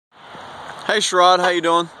Hey Sherrod, how you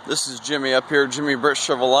doing? This is Jimmy up here at Jimmy Britt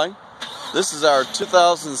Chevrolet. This is our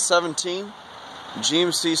 2017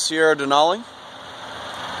 GMC Sierra Denali.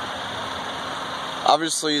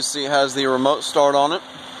 Obviously you see it has the remote start on it.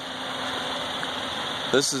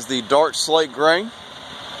 This is the dark slate gray.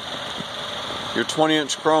 Your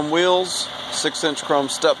 20-inch chrome wheels, 6-inch chrome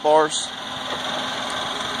step bars.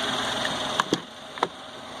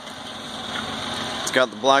 It's got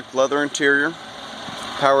the black leather interior.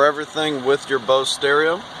 Power everything with your Bose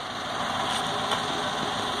stereo.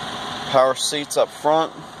 Power seats up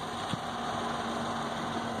front.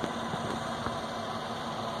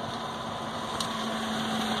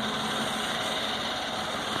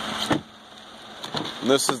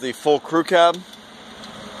 And this is the full crew cab.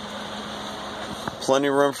 Plenty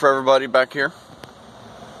of room for everybody back here.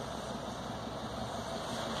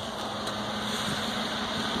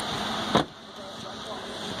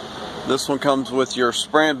 This one comes with your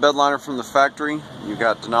spray and bed liner from the factory. You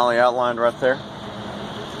got Denali outlined right there.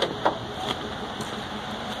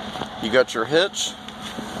 You got your hitch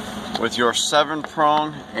with your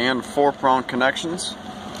 7-prong and 4-prong connections.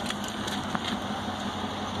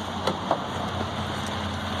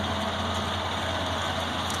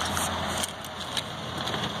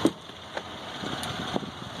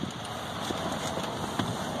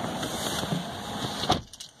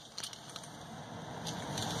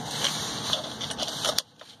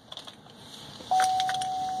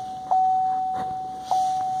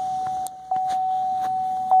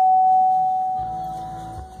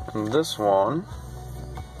 And this one,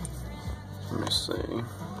 let me see.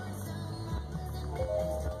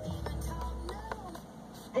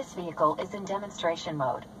 This vehicle is in demonstration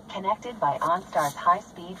mode, connected by OnStar's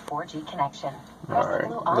high-speed 4G connection.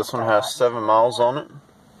 Alright, this one has 7 miles on it.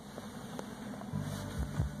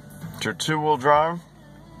 It's your 2-wheel drive,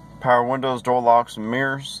 power windows, door locks, and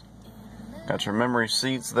mirrors. Got your memory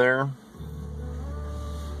seats there.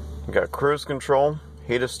 You got cruise control,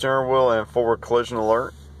 heated steering wheel, and forward collision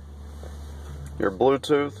alert. Your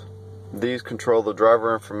Bluetooth. These control the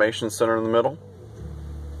driver information center in the middle.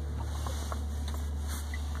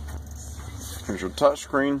 Here's your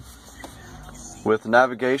touchscreen with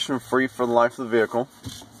navigation free for the life of the vehicle.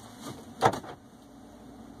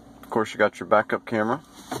 Of course, you got your backup camera.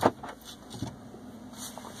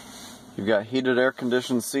 You've got heated air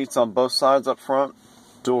conditioned seats on both sides up front.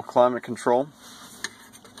 Dual climate control.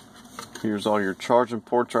 Here's all your charging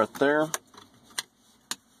ports right there.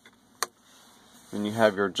 And you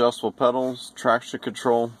have your adjustable pedals, traction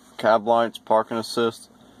control, cab lights, parking assist,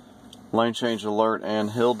 lane change alert,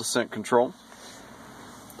 and hill descent control.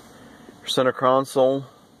 Your center console,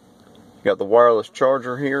 you got the wireless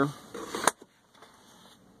charger here.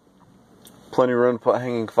 Plenty of room to put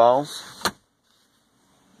hanging files.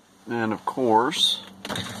 And of course,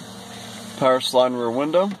 power sliding rear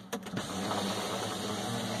window.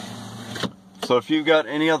 So if you've got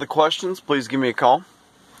any other questions, please give me a call.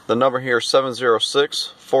 The number here is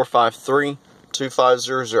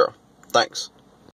 706-453-2500. Thanks.